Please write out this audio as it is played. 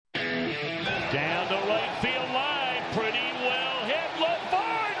Down the right field line, pretty well hit.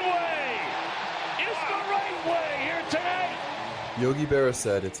 LaVarn way is the right way here tonight. Yogi Berra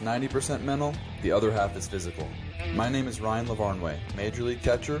said it's 90% mental, the other half is physical. My name is Ryan LaVarnway, Major League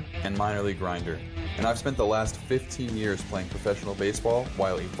catcher and minor league grinder, and I've spent the last 15 years playing professional baseball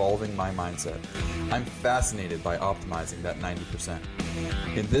while evolving my mindset. I'm fascinated by optimizing that 90%.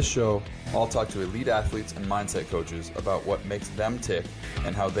 In this show, I'll talk to elite athletes and mindset coaches about what makes them tick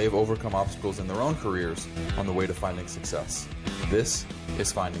and how they've overcome obstacles in their own careers on the way to finding success. This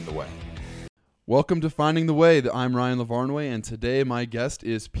is Finding the Way. Welcome to Finding the Way. I'm Ryan LaVarnway, and today my guest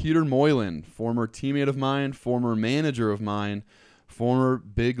is Peter Moylan, former teammate of mine, former manager of mine, former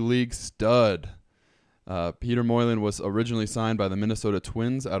big league stud. Peter Moylan was originally signed by the Minnesota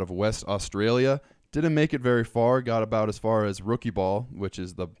Twins out of West Australia. Didn't make it very far, got about as far as rookie ball, which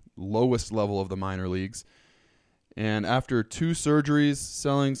is the lowest level of the minor leagues. And after 2 surgeries,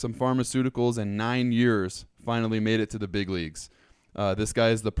 selling some pharmaceuticals, and 9 years, finally made it to the big leagues. This guy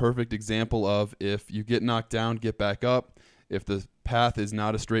is the perfect example of if you get knocked down, get back up. If the path is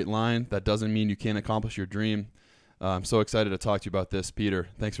not a straight line, that doesn't mean you can't accomplish your dream. I'm so excited to talk to you about this, Peter.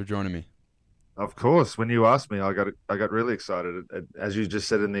 Thanks for joining me. Of course. When you asked me, I got really excited. As you just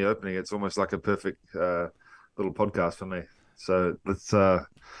said in the opening, it's almost like a perfect little podcast for me. So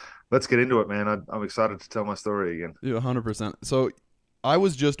let's get into it, man. I'm excited to tell my story again. Yeah, 100%. So I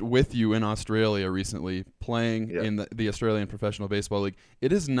was just with you in Australia recently playing in the Australian Professional Baseball League.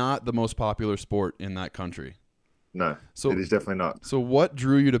 It is not the most popular sport in that country. No, it is definitely not. So what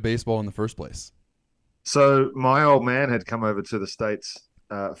drew you to baseball in the first place? So my old man had come over to the States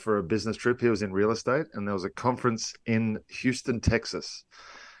for a business trip. He was in real estate, and there was a conference in Houston, Texas.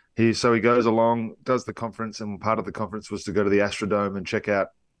 So he goes along, does the conference, and part of the conference was to go to the Astrodome and check out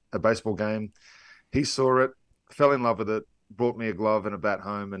a baseball game. He saw it, fell in love with it, brought me a glove and a bat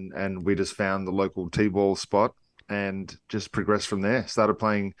home, and we just found the local T-ball spot and just progressed from there. Started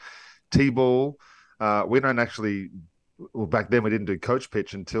playing T-ball. We don't actually, well, back then we didn't do coach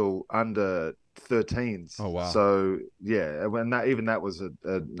pitch until under 13s. Oh, wow. So yeah, when that was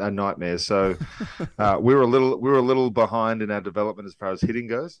a nightmare. So we were a little behind in our development as far as hitting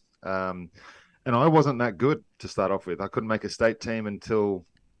goes. And I wasn't that good to start off with. I couldn't make a state team until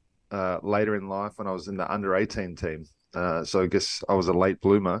later in life when I was in the under 18 team. So I guess I was a late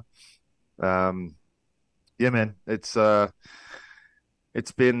bloomer. Yeah, man, it's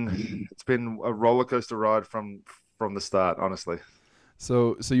been a roller coaster ride from the start, honestly.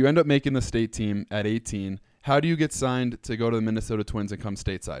 So you end up making the state team at 18. How do you get signed to go to the Minnesota Twins and come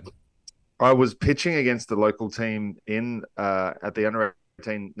stateside? I was pitching against the local team at the under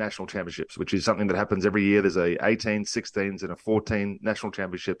 18 national championships, which is something that happens every year. There's a 18, 16s, and a 14 national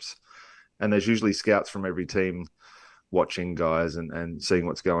championships, and there's usually scouts from every team watching guys and seeing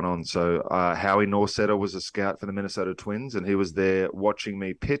what's going on. So Howie Norsetter was a scout for the Minnesota Twins, and he was there watching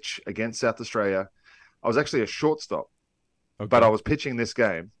me pitch against South Australia. I was actually a shortstop, but I was pitching this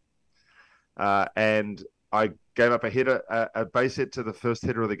game, and I gave up a base hit to the first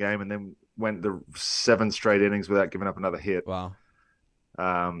hitter of the game, and then went the 7 straight innings without giving up another hit. Wow.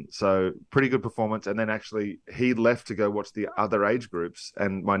 So pretty good performance. And then actually he left to go watch the other age groups,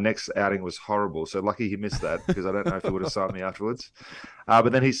 and my next outing was horrible. So lucky he missed that, because I don't know if he would have signed me afterwards.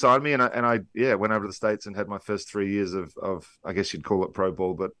 But then he signed me, and I went over to the States and had my first 3 years of I guess you'd call it pro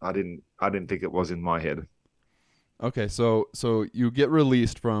ball, but I didn't think it was in my head. Okay, so you get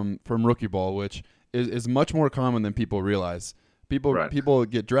released from rookie ball, which is much more common than people realize. People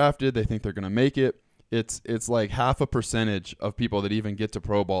get drafted, they think they're going to make it. It's like half a percentage of people that even get to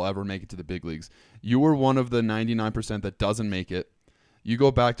pro ball ever make it to the big leagues. You were one of the 99% that doesn't make it. You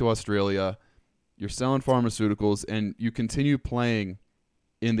go back to Australia, you're selling pharmaceuticals, and you continue playing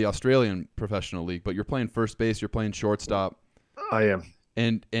in the Australian professional league, but you're playing first base, you're playing shortstop. I am.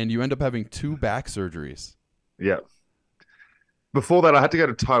 And you end up having 2 back surgeries. Yeah. Before that, I had to go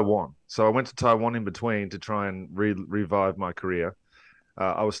to Taiwan. So I went to Taiwan in between to try and revive my career.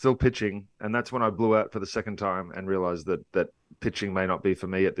 I was still pitching, and that's when I blew out for the second time and realized that pitching may not be for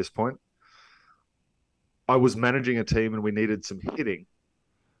me at this point. I was managing a team, and we needed some hitting.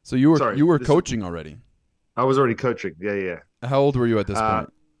 So you were coaching already? I was already coaching, yeah. How old were you at this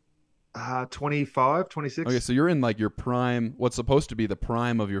point? 25, 26. Okay, so you're in like your prime, what's supposed to be the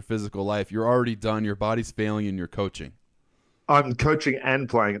prime of your physical life. You're already done, your body's failing, and you're coaching. I'm coaching and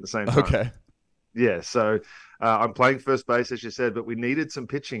playing at the same time. Okay. Yeah, so I'm playing first base, as you said, but we needed some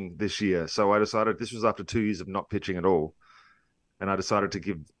pitching this year. So I decided, this was after 2 years of not pitching at all, and I decided to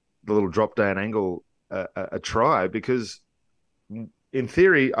give the little drop down angle a try, because in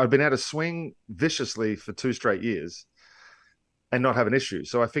theory, I've been able to swing viciously for 2 straight years. and not have an issue.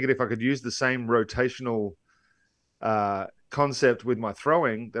 So I figured if I could use the same rotational concept with my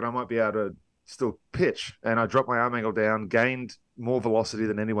throwing, then I might be able to still pitch. And I dropped my arm angle down, gained more velocity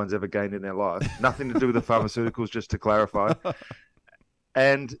than anyone's ever gained in their life. Nothing to do with the pharmaceuticals, just to clarify.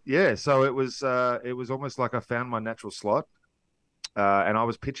 And yeah, so it was almost like I found my natural slot. And I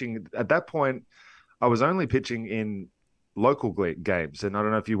was pitching at that point. I was only pitching in local games, and I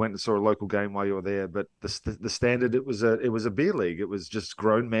don't know if you went and saw a local game while you were there, but the standard, it was a beer league. It was just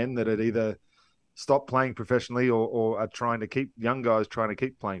grown men that had either stopped playing professionally or are trying to keep young guys trying to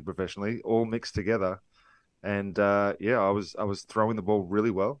keep playing professionally, all mixed together. And yeah, I was throwing the ball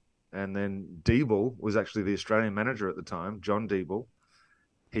really well. And then Deeble was actually the Australian manager at the time, John Deeble.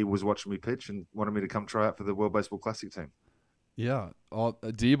 He was watching me pitch and wanted me to come try out for the World Baseball Classic team. Yeah,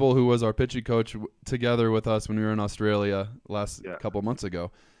 Deeble, who was our pitching coach together with us when we were in Australia last couple of months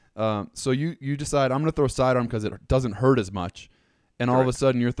ago. So you decide, I'm going to throw sidearm because it doesn't hurt as much. And all of a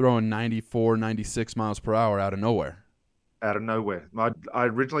sudden you're throwing 94, 96 miles per hour out of nowhere. Out of nowhere. I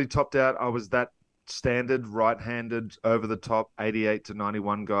originally topped out. I was that standard right-handed, over-the-top 88 to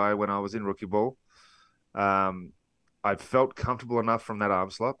 91 guy when I was in rookie ball. I felt comfortable enough from that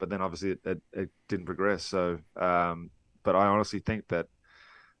arm slot, but then obviously it didn't progress. So, but I honestly think that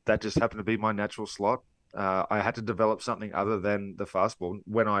just happened to be my natural slot. I had to develop something other than the fastball.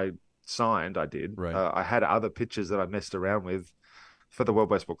 When I signed, I did. Right. I had other pitches that I messed around with for the World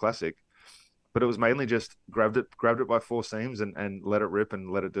Baseball Classic, but it was mainly just grabbed it by four seams and let it rip and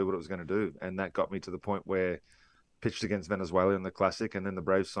let it do what it was going to do. And that got me to the point where pitched against Venezuela in the Classic, and then the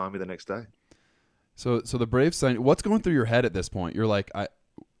Braves signed me the next day. So the Braves signed. What's going through your head at this point? You're like,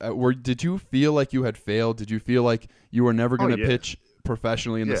 did you feel like you had failed? Did you feel like you were never going to pitch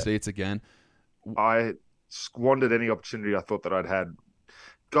professionally in the States again? I squandered any opportunity I thought that I'd had.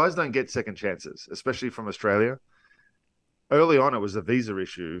 Guys don't get second chances, especially from Australia. Early on, it was a visa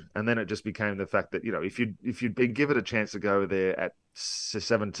issue, and then it just became the fact that, if you'd been given a chance to go there at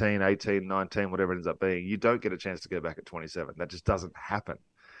 17, 18, 19, whatever it ends up being, you don't get a chance to go back at 27. That just doesn't happen.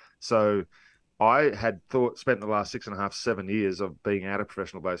 So I had spent the last 6.5, 7 years of being out of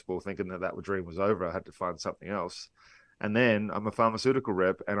professional baseball thinking that dream was over. I had to find something else. And then I'm a pharmaceutical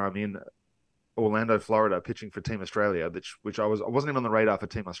rep, and I'm in Orlando, Florida, pitching for Team Australia, which I wasn't even on the radar for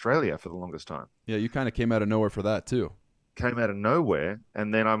Team Australia for the longest time. Yeah, you kind of came out of nowhere for that too. Came out of nowhere,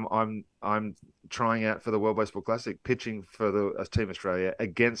 and then I'm trying out for the World Baseball Classic, pitching for the Team Australia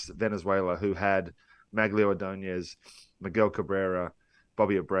against Venezuela, who had Maglio Ordonez, Miguel Cabrera,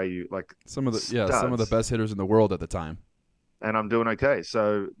 Bobby Abreu, like some of the best hitters in the world at the time. And I'm doing okay.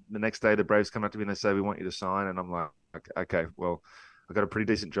 So the next day, the Braves come up to me and they say, "We want you to sign." And I'm like, "Okay, well, I've got a pretty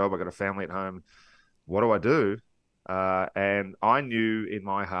decent job. I've got a family at home. What do I do?" And I knew in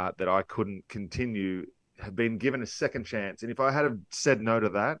my heart that I couldn't continue. Have been given a second chance, and if I had have said no to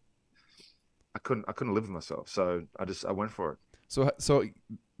that, I couldn't live with myself. So I went for it. So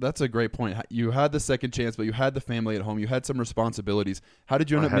that's a great point. You had the second chance, but you had the family at home. You had some responsibilities. How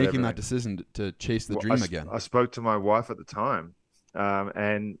did you end up making that decision to chase the dream again? I spoke to my wife at the time,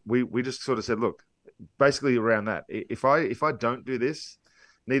 and we just sort of said, look, basically around that, if I don't do this,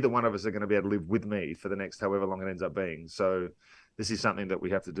 neither one of us are going to be able to live with me for the next however long it ends up being. So this is something that we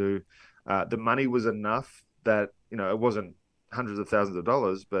have to do. The money was enough that, it wasn't hundreds of thousands of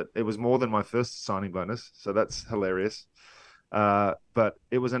dollars, but it was more than my first signing bonus. So that's hilarious. But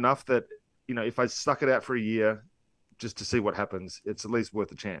it was enough that, if I stuck it out for a year just to see what happens, it's at least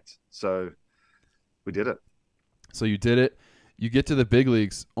worth a chance. So we did it. So you did it. You get to the big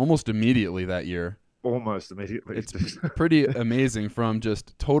leagues almost immediately that year. Almost immediately. It's pretty amazing, from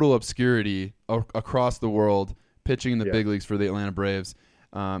just total obscurity across the world, pitching in the big leagues for the Atlanta Braves.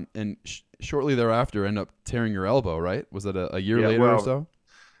 And shortly thereafter, end up tearing your elbow, right? Was it a year later or so?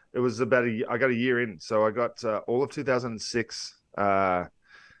 It was about I got a year in. So I got all of 2006,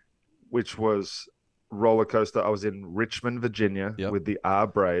 which was roller coaster. I was in Richmond, Virginia with the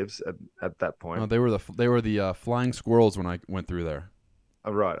Braves at that point. Oh, they were the Flying Squirrels when I went through there.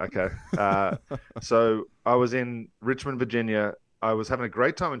 Oh, right. Okay. So I was in Richmond, Virginia. I was having a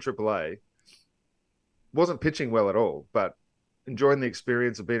great time in AAA. Wasn't pitching well at all, but enjoying the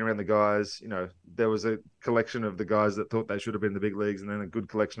experience of being around the guys. There was a collection of the guys that thought they should have been in the big leagues, and then a good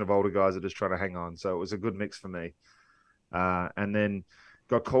collection of older guys that are just trying to hang on. So it was a good mix for me. And then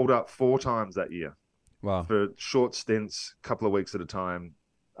got called up 4 times that year. Wow. For short stints, couple of weeks at a time.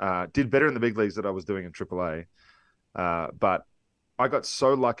 Did better in the big leagues than I was doing in AAA. But I got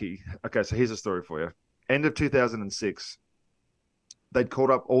so lucky. Okay, so here's a story for you. End of 2006, they'd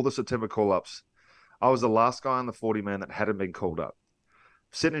called up all the September call-ups. I was the last guy on the 40-man that hadn't been called up.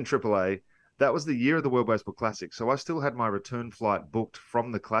 Sitting in AAA, that was the year of the World Baseball Classic. So I still had my return flight booked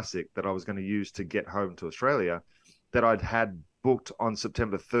from the Classic that I was going to use to get home to Australia that I'd had booked on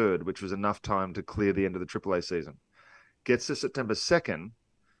September 3rd, which was enough time to clear the end of the AAA season. Gets to September 2nd.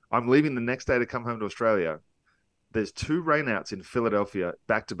 I'm leaving the next day to come home to Australia. There's 2 rainouts in Philadelphia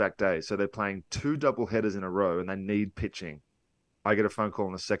back-to-back days. So they're playing 2 doubleheaders in a row and they need pitching. I get a phone call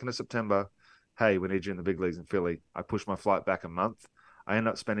on the 2nd of September. Hey, we need you in the big leagues in Philly. I push my flight back a month. I end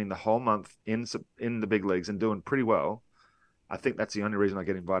up spending the whole month in the big leagues and doing pretty well. I think that's the only reason I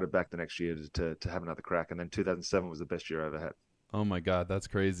get invited back the next year to have another crack. And then 2007 was the best year I ever had. Oh my God, that's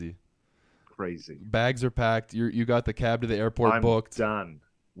crazy. Crazy. Bags are packed. You got the cab to the airport booked. I'm done.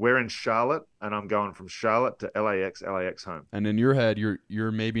 We're in Charlotte, and I'm going from Charlotte to LAX home. And in your head,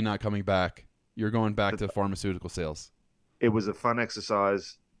 you're maybe not coming back. You're going back to pharmaceutical sales. It was a fun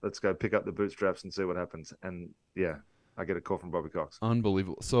exercise. Let's go pick up the bootstraps and see what happens. And yeah, I get a call from Bobby Cox.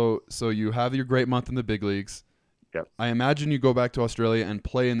 Unbelievable. So you have your great month in the big leagues. Yep. I imagine you go back to Australia and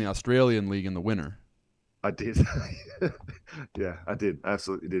play in the Australian League in the winter. I did. Yeah, I did.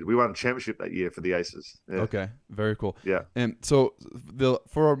 Absolutely did. We won a championship that year for the Aces. Yeah. Okay, very cool. Yeah. And so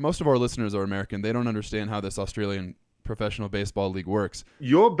for most of our listeners are American. They don't understand how this Australian professional baseball league works.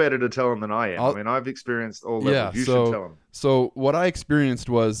 You're better to tell them than I am. I mean, I've experienced all levels. Yeah, you should tell them. So what I experienced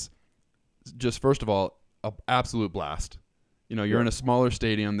was just, first of all, an absolute blast. You're in a smaller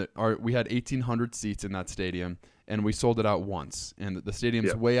stadium. We had 1,800 seats in that stadium, and we sold it out once. And the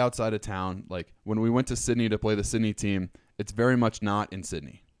stadium's way outside of town. Like, when we went to Sydney to play the Sydney team, it's very much not in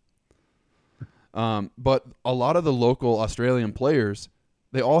Sydney. But a lot of the local Australian players,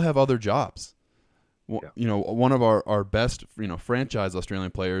 they all have other jobs. One of our best, franchise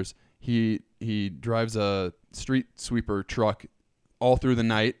Australian players, he drives a street sweeper truck all through the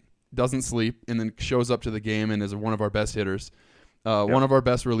night, doesn't sleep, and then shows up to the game and is one of our best hitters. One of our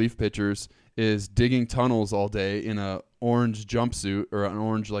best relief pitchers is digging tunnels all day in a orange jumpsuit or an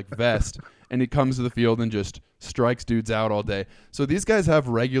orange vest, and he comes to the field and just strikes dudes out all day. So these guys have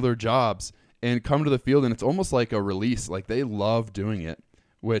regular jobs and come to the field, and it's almost like a release. Like, they love doing it,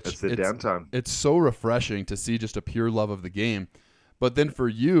 which it's their downtime. It's so refreshing to see just a pure love of the game. But then for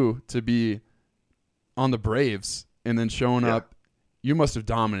you to be on the Braves and then showing up, you must have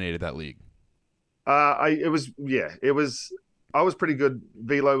dominated that league. I was pretty good.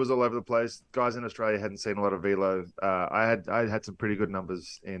 Velo was all over the place. Guys in Australia hadn't seen a lot of velo. I had some pretty good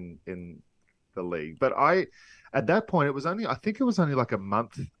numbers in the league. But at that point, I think it was only like a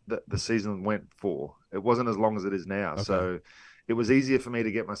month that the season went for. It wasn't as long as it is now. Okay. So it was easier for me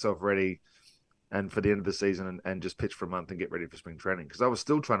to get myself ready and for the end of the season and just pitch for a month and get ready for spring training. Because I was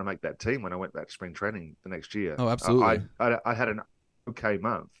still trying to make that team when I went back to spring training the next year. Oh, absolutely. I had an okay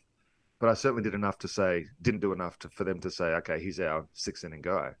month. But I certainly didn't do enough for them to say, okay, he's our 6th inning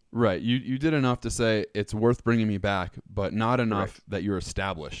guy. Right. You did enough to say it's worth bringing me back, but not enough Correct. that you're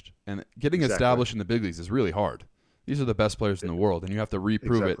established. And getting established in the big leagues is really hard. These are the best players in the world, and you have to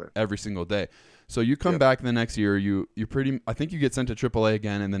reprove it every single day. So you come back the next year, I think you get sent to AAA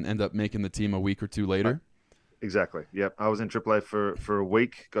again and then end up making the team a week or two later. Exactly. Yep. I was in AAA for a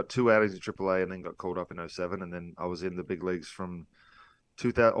week, got 2 outings in AAA, and then got called up in 2007, and then I was in the big leagues from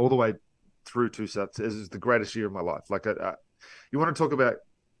 2000 all the way through 2000. It was the greatest year of my life. You want to talk about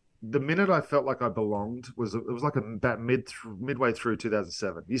the minute I felt like I belonged was like about midway through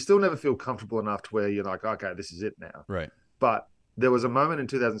 2007. You still never feel comfortable enough to where you're like, okay, this is it now. Right. But there was a moment in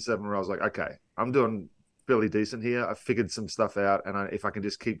 2007 where I was like, okay, I'm doing fairly decent here. I figured some stuff out, and if I can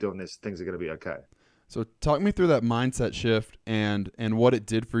just keep doing this, things are going to be okay. So talk me through that mindset shift and what it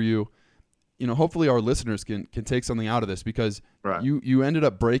did for you. Hopefully our listeners can take something out of this, because you ended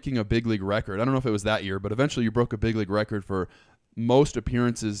up breaking a big league record. I don't know if it was that year, but eventually you broke a big league record for most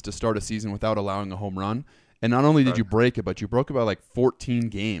appearances to start a season without allowing a home run. And not only did you break it, but you broke it by 14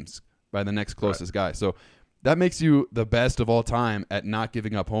 games by the next closest guy. So that makes you the best of all time at not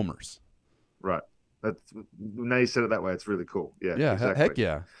giving up homers. Right. Now you said it that way, it's really cool. Yeah. Yeah. Exactly. Heck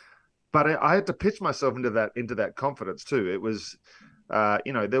yeah. But I had to pitch myself into that confidence too. It was, I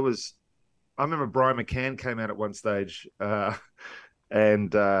remember Brian McCann came out at one stage,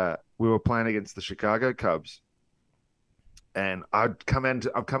 and we were playing against the Chicago Cubs. And I've come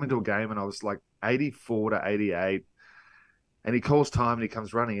into a game and I was like 84 to 88, and he calls time and he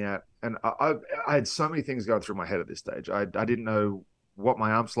comes running out. And I had so many things going through my head at this stage. I didn't know what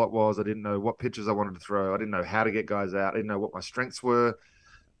my arm slot was. I didn't know what pitches I wanted to throw. I didn't know how to get guys out. I didn't know what my strengths were.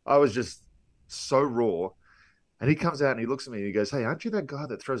 I was just so raw. And he comes out and he looks at me and he goes, "Hey, aren't you that guy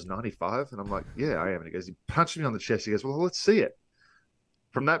that throws 95? And I'm like, "Yeah, I am." And he goes, he punched me on the chest. He goes, "Well, let's see it."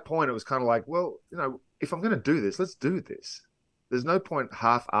 From that point, it was kind of like, well, if I'm going to do this, let's do this. there's no point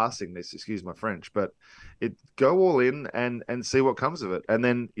half-assing this, excuse my French, but go all in and see what comes of it. And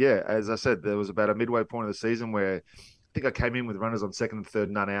then, yeah, as I said, there was about a midway point of the season where I think I came in with runners on second and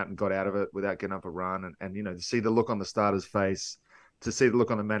third, none out, and got out of it without getting up a run. And to see the look on the starter's face, to see the look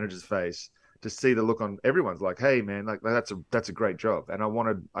on the manager's face, to see the look on everyone's like, hey man, like that's a great job. And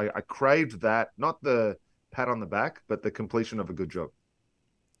I craved that, not the pat on the back, but the completion of a good job.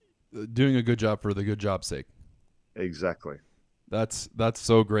 Doing a good job for the good job's sake. Exactly. That's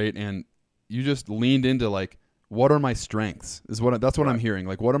so great. And you just leaned into like, what are my strengths? That's what I'm hearing.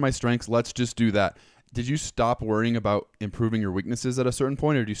 Like, what are my strengths? Let's just do that. Did you stop worrying about improving your weaknesses at a certain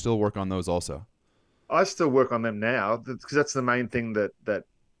point, or do you still work on those also? I still work on them now because that's the main thing that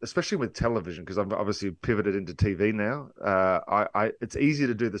especially with television, because I've obviously pivoted into TV now. It's easier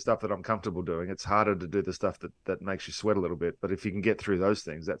to do the stuff that I'm comfortable doing. It's harder to do the stuff that makes you sweat a little bit. But if you can get through those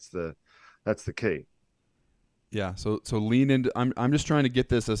things, that's the key. Yeah. So lean into. I'm just trying to get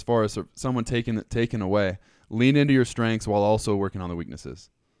this as far as someone taken away. Lean into your strengths while also working on the weaknesses.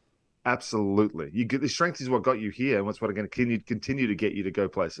 Absolutely. The strength is what got you here, and what's what going to continue to get you to go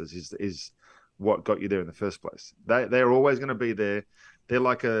places is what got you there in the first place. They're always going to be there. They're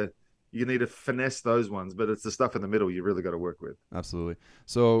like you need to finesse those ones, but it's the stuff in the middle you really got to work with. Absolutely.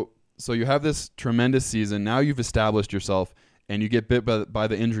 So you have this tremendous season. Now you've established yourself, and you get bit by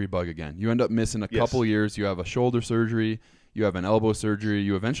the injury bug again. You end up missing a couple years. You have a shoulder surgery. You have an elbow surgery.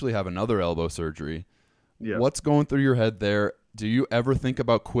 You eventually have another elbow surgery. Yeah. What's going through your head there? Do you ever think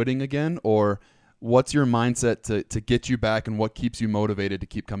about quitting again, or what's your mindset to get you back, and what keeps you motivated to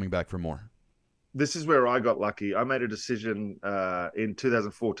keep coming back for more? This is where I got lucky. I made a decision in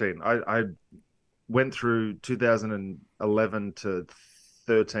 2014. I went through 2011 to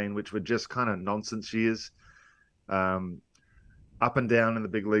 13, which were just kind of nonsense years, up and down in the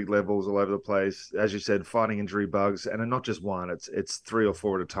big league levels, all over the place. As you said, fighting injury bugs, and not just one. It's 3 or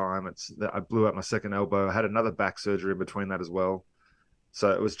 4 at a time. I blew out my second elbow. I had another back surgery in between that as well.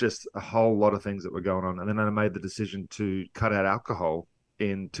 So it was just a whole lot of things that were going on. And then I made the decision to cut out alcohol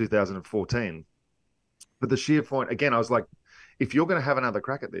in 2014. But the sheer point, again, I was like, if you're going to have another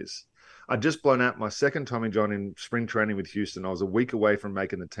crack at this, I'd just blown out my second Tommy John in spring training with Houston. I was a week away from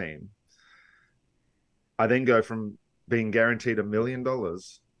making the team. I then go from being guaranteed $1 million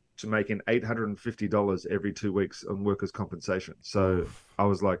to making $850 every 2 weeks on workers' compensation. So I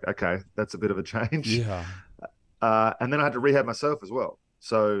was like, okay, that's a bit of a change. Yeah. And then I had to rehab myself as well.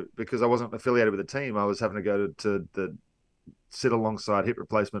 So because I wasn't affiliated with the team, I was having to go to sit alongside hip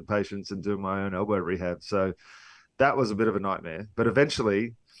replacement patients and do my own elbow rehab. So that was a bit of a nightmare. But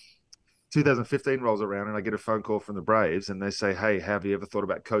eventually 2015 rolls around and I get a phone call from the Braves and they say, hey, have you ever thought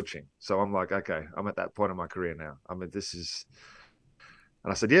about coaching? So I'm like, okay, I'm at that point in my career now. I mean,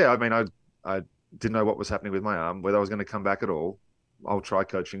 and I said, yeah, I mean, I didn't know what was happening with my arm, whether I was going to come back at all. I'll try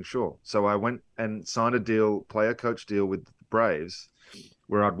coaching, sure. So I went and signed a player coach deal with the Braves,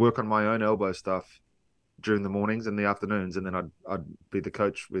 where I'd work on my own elbow stuff during the mornings and the afternoons, and then I'd be the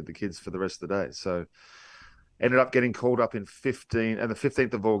coach with the kids for the rest of the day. So ended up getting called up in the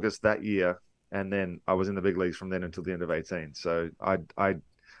 15th of August that year, and then I was in the big leagues from then until the end of 18. So I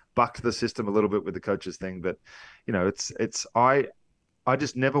bucked the system a little bit with the coaches thing, but I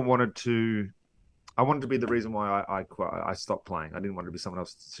just never wanted to. I wanted to be the reason why I stopped playing. I didn't want it to be someone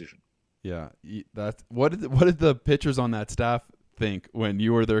else's decision. Yeah, what did the pitchers on that staff think when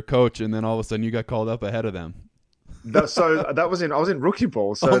you were their coach, and then all of a sudden you got called up ahead of them? I was in rookie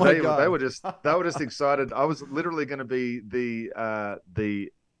ball, so they were just excited. I was literally going to be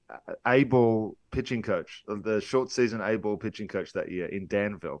the A-ball pitching coach, the short season A-ball pitching coach that year in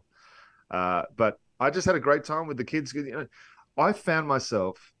Danville. But I just had a great time with the kids. I found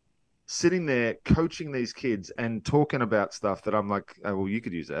myself sitting there coaching these kids and talking about stuff that I'm like, oh, well, you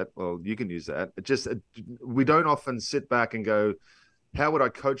could use that. Well, you can use that. We don't often sit back and go, how would I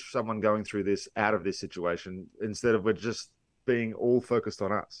coach someone going through this out of this situation, instead of we're just being all focused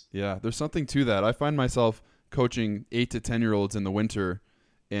on us. Yeah, there's something to that. I find myself coaching 8 to 10-year-olds in the winter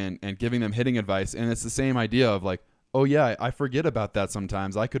and giving them hitting advice. And it's the same idea of like, oh yeah, I forget about that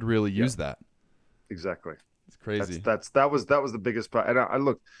sometimes. I could really use that. Exactly. It's crazy. That was the biggest part.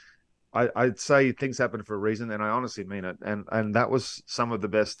 And I'd say things happen for a reason, and I honestly mean it. And that was some of the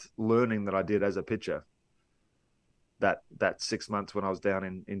best learning that I did as a pitcher. That 6 months when I was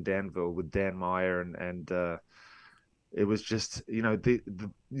down in Danville with Dan Meyer, and it was just,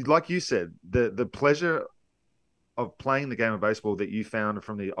 the like you said, the pleasure of playing the game of baseball that you found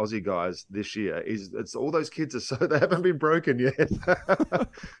from the Aussie guys this year is it's all those kids they haven't been broken yet.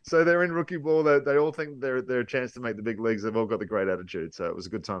 So they're in rookie ball. They all think they're a chance to make the big leagues. They've all got the great attitude. So it was a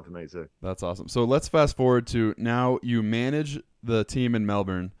good time for me too. That's awesome. So let's fast forward to now. You manage the team in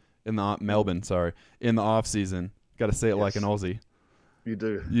Melbourne in the off season. Got to say it like an Aussie. You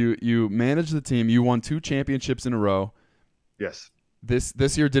do. You manage the team. You won 2 championships in a row. Yes.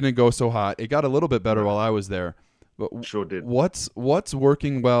 This year didn't go so hot. It got a little bit better while I was there. But sure did. What's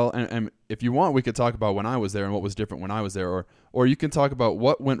working well? And if you want, we could talk about when I was there and what was different when I was there, or you can talk about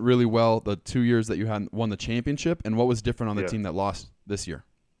what went really well the 2 years that you hadn't won the championship and what was different on the team that lost this year.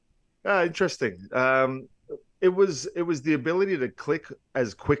 Interesting. It was the ability to click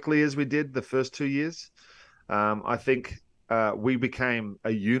as quickly as we did the first 2 years. I think we became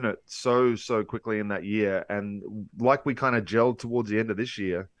a unit so quickly in that year, and like we kind of gelled towards the end of this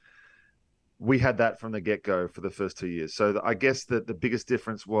year. We had that from the get-go for the first 2 years. So I guess that the biggest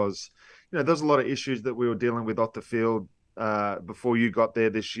difference was, there was a lot of issues that we were dealing with off the field before you got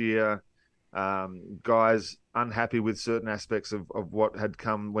there this year. Guys unhappy with certain aspects of what had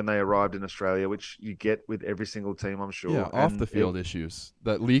come when they arrived in Australia, which you get with every single team, I'm sure. Yeah, off the field issues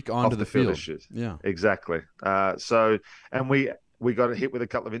that leak onto the field issues. Yeah, exactly. And we got hit with a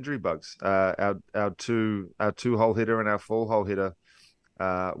couple of injury bugs. Our 2-hole hitter and our 4-hole hitter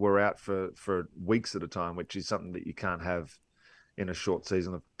were out for weeks at a time, which is something that you can't have in a short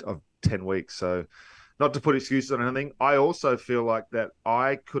season of 10 weeks. So not to put excuses on anything, I also feel like that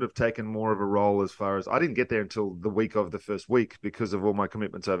I could have taken more of a role as far as I didn't get there until the week of the first week because of all my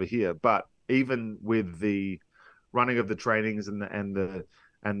commitments over here. But even with the running of the trainings and the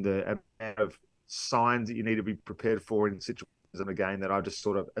amount of signs that you need to be prepared for in situations in a game, that I just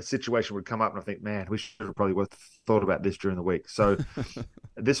sort of a situation would come up and I think, man, we should have probably thought about this during the week. So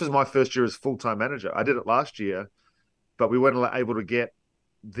this was my first year as full-time manager. I did it last year, but we weren't able to get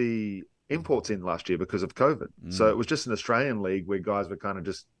the imports in last year because of COVID. So it was just an Australian league where guys were kind of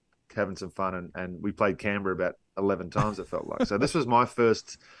just having some fun, and we played Canberra about 11 times, it felt like. So this was my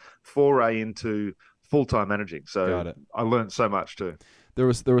first foray into full-time managing. So I learned so much too. There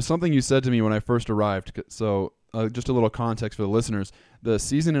was something you said to me when I first arrived. So just a little context for the listeners. The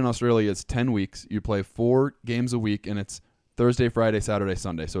season in Australia is 10 weeks. You play 4 games a week, and it's Thursday, Friday, Saturday,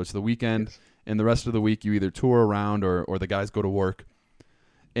 Sunday. So it's the weekend, and the rest of the week you either tour around or the guys go to work.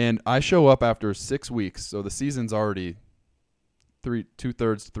 And I show up after 6 weeks, so the season's already 2/3,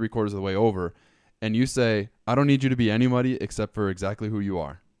 3/4 of the way over, and you say, I don't need you to be anybody except for exactly who you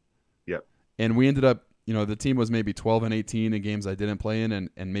are. Yep. And we ended up, the team was maybe 12-18 in games I didn't play in,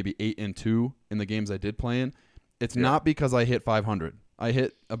 and maybe 8-2 in the games I did play in. It's not because I hit 500. I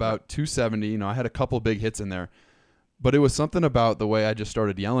hit about 270. I had a couple big hits in there, but it was something about the way I just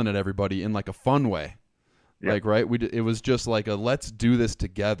started yelling at everybody in like a fun way. Yep. Like, right? It was just like a let's do this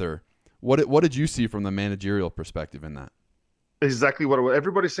together. What did you see from the managerial perspective in that? Exactly what it was.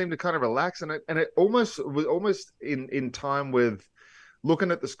 Everybody seemed to kind of relax, and it almost was in time with looking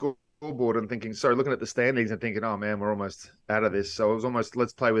at the scoreboard and thinking, looking at the standings and thinking, oh man, we're almost out of this. So it was almost,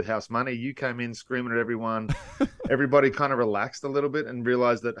 let's play with house money. You came in screaming at everyone. Everybody kind of relaxed a little bit and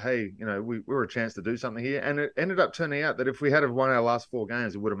realized that, hey, we were a chance to do something here. And it ended up turning out that if we had won our last 4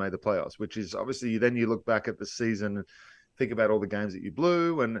 games, we would have made the playoffs, which is obviously, then you look back at the season and think about all the games that you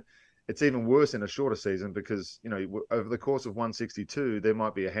blew. And it's even worse in a shorter season because, over the course of 162, there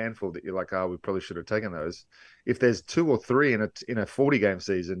might be a handful that you're like, we probably should have taken those. If there's 2 or 3 in a 40-game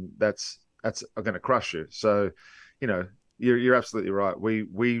season, that's going to crush you. So, you're absolutely right.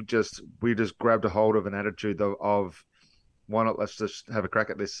 We just grabbed a hold of an attitude of why not, let's just have a crack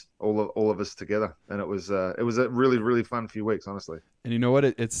at this, all of us together. And it was a really, really fun few weeks, honestly. And you know what?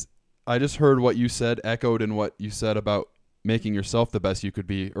 I just heard what you said echoed in what you said about making yourself the best you could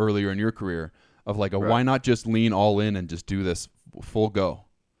be earlier in your career, of like why not just lean all in and just do this full go?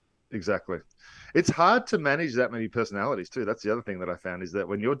 Exactly. It's hard to manage that many personalities too. That's the other thing that I found, is that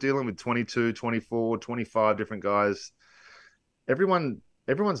when you're dealing with 22, 24, 25 different guys,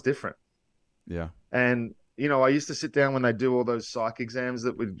 everyone's different. Yeah. And I used to sit down when they do all those psych exams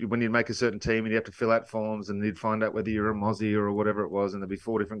when you'd make a certain team and you have to fill out forms and you'd find out whether you're a Mozzie or whatever it was, and there'd be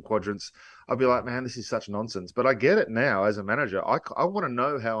 4 different quadrants. I'd be like, man, this is such nonsense. But I get it now as a manager. I want to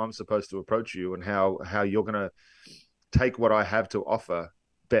know how I'm supposed to approach you and how you're going to take what I have to offer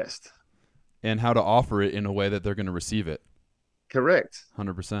best. And how to offer it in a way that they're going to receive it. Correct.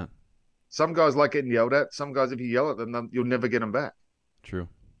 100%. Some guys like getting yelled at. Some guys, if you yell at them, you'll never get them back. True.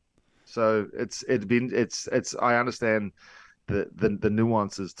 So it's I understand the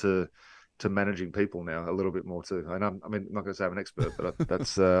nuances to managing people now a little bit more too. And I'm not going to say I'm an expert, but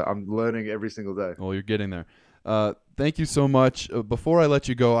that's I'm learning every single day. Well, you're getting there. Thank you so much. Before I let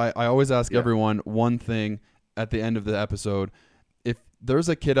you go, I always ask everyone one thing at the end of the episode. If there's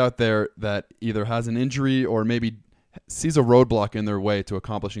a kid out there that either has an injury or maybe sees a roadblock in their way to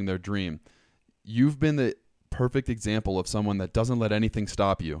accomplishing their dream, you've been the perfect example of someone that doesn't let anything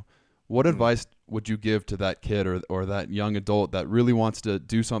stop you. What advice would you give to that kid or that young adult that really wants to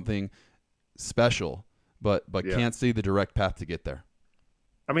do something special but can't see the direct path to get there?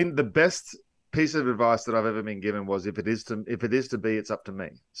 I mean, the best piece of advice that I've ever been given was if it is to be, it's up to me.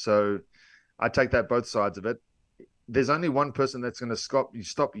 So I take that both sides of it. There's only one person that's going to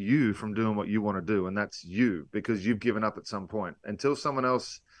stop you from doing what you want to do, and that's you, because you've given up at some point. Until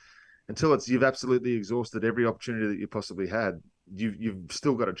you've absolutely exhausted every opportunity that you possibly had, you've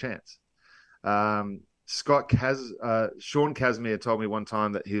still got a chance. Sean Casimir told me one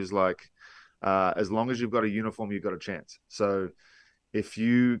time that he was like, as long as you've got a uniform, you've got a chance. So if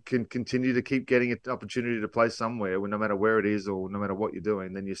you can continue to keep getting an opportunity to play somewhere, no matter where it is or no matter what you're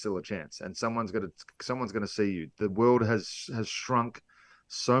doing, then you're still a chance. And someone's going to see you. The world has shrunk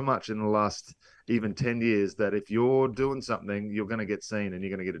so much in the last even 10 years that if you're doing something, you're going to get seen and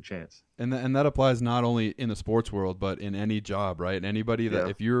you're going to get a chance. And that applies not only in the sports world, but in any job, right? Anybody that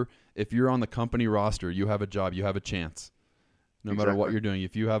if you're on the company roster, you have a job, you have a chance. No matter what you're doing.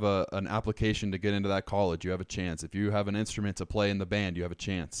 If you have an application to get into that college, you have a chance. If you have an instrument to play in the band, you have a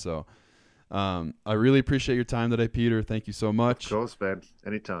chance. So I really appreciate your time today, Peter. Thank you so much. Of course, man.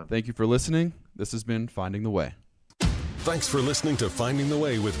 Anytime. Thank you for listening. This has been Finding the Way. Thanks for listening to Finding the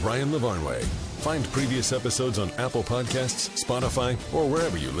Way with Ryan Lavarnway. Find previous episodes on Apple Podcasts, Spotify, or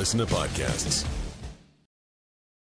wherever you listen to podcasts.